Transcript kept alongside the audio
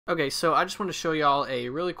Okay, so I just want to show y'all a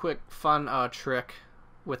really quick fun trick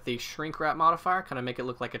with the Shrinkwrap modifier, kind of make it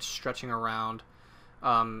look like it's stretching around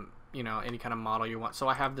you know, any kind of model you want. So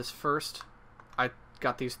I have this first, I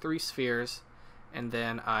got these 3 spheres, and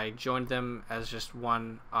then I joined them as just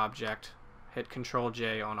one object, hit Control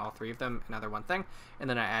J on all 3 of them, another one thing, and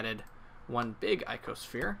then I added one big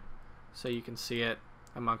icosphere, so you can see it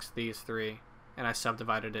amongst these 3, and I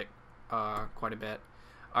subdivided it quite a bit.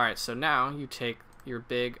 Alright, so now you take your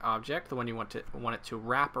big object, the one you want it to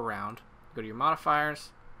wrap around, go to your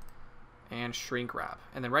modifiers and shrink wrap,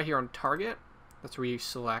 and then right here on target, that's where you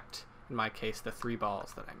select, in my case, the 3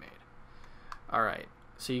 balls that I made. Alright,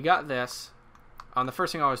 so you got this. The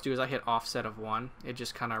first thing I always do is I hit offset of 1. It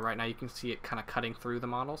just kind of, right now you can see it kind of cutting through the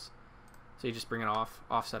models, so you just bring it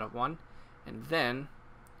offset of 1, and then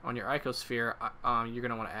on your icosphere you're going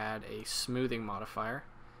to want to add a smoothing modifier,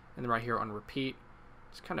 and then right here on repeat,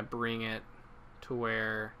 just kind of bring it to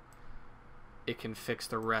where it can fix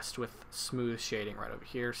the rest with smooth shading right over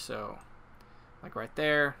here, so like right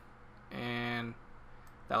there, and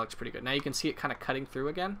that looks pretty good. Now you can see it kind of cutting through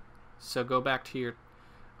again, so go back to your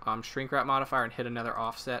shrink wrap modifier and hit another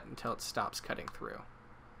offset until it stops cutting through,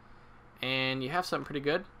 and you have something pretty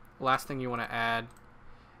good. Last thing you want to add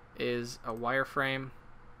is a wireframe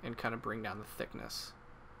and kind of bring down the thickness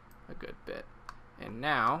a good bit, and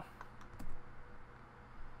now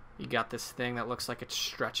you got this thing that looks like it's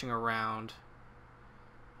stretching around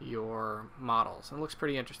your models. It looks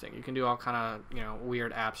pretty interesting. You can do all kind of, you know,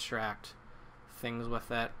 weird abstract things with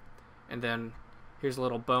that. And then here's a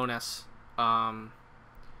little bonus.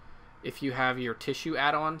 If you have your tissue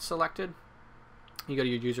add-on selected, you go to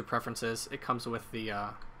your user preferences. It comes with the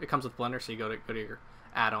it comes with Blender, so you go to your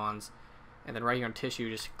add-ons, and then right here on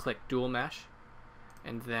tissue, just click dual mesh,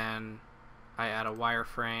 and then I add a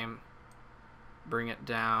wireframe, bring it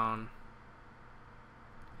down,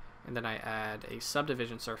 and then I add a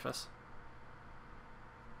subdivision surface,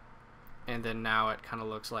 and then now it kind of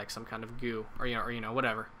looks like some kind of goo, or you know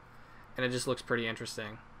whatever, and it just looks pretty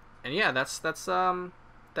interesting. And yeah, that's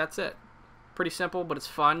it. Pretty simple, but it's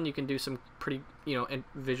fun. You can do some pretty, you know,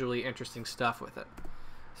 visually interesting stuff with it.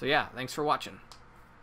 So yeah, thanks for watching.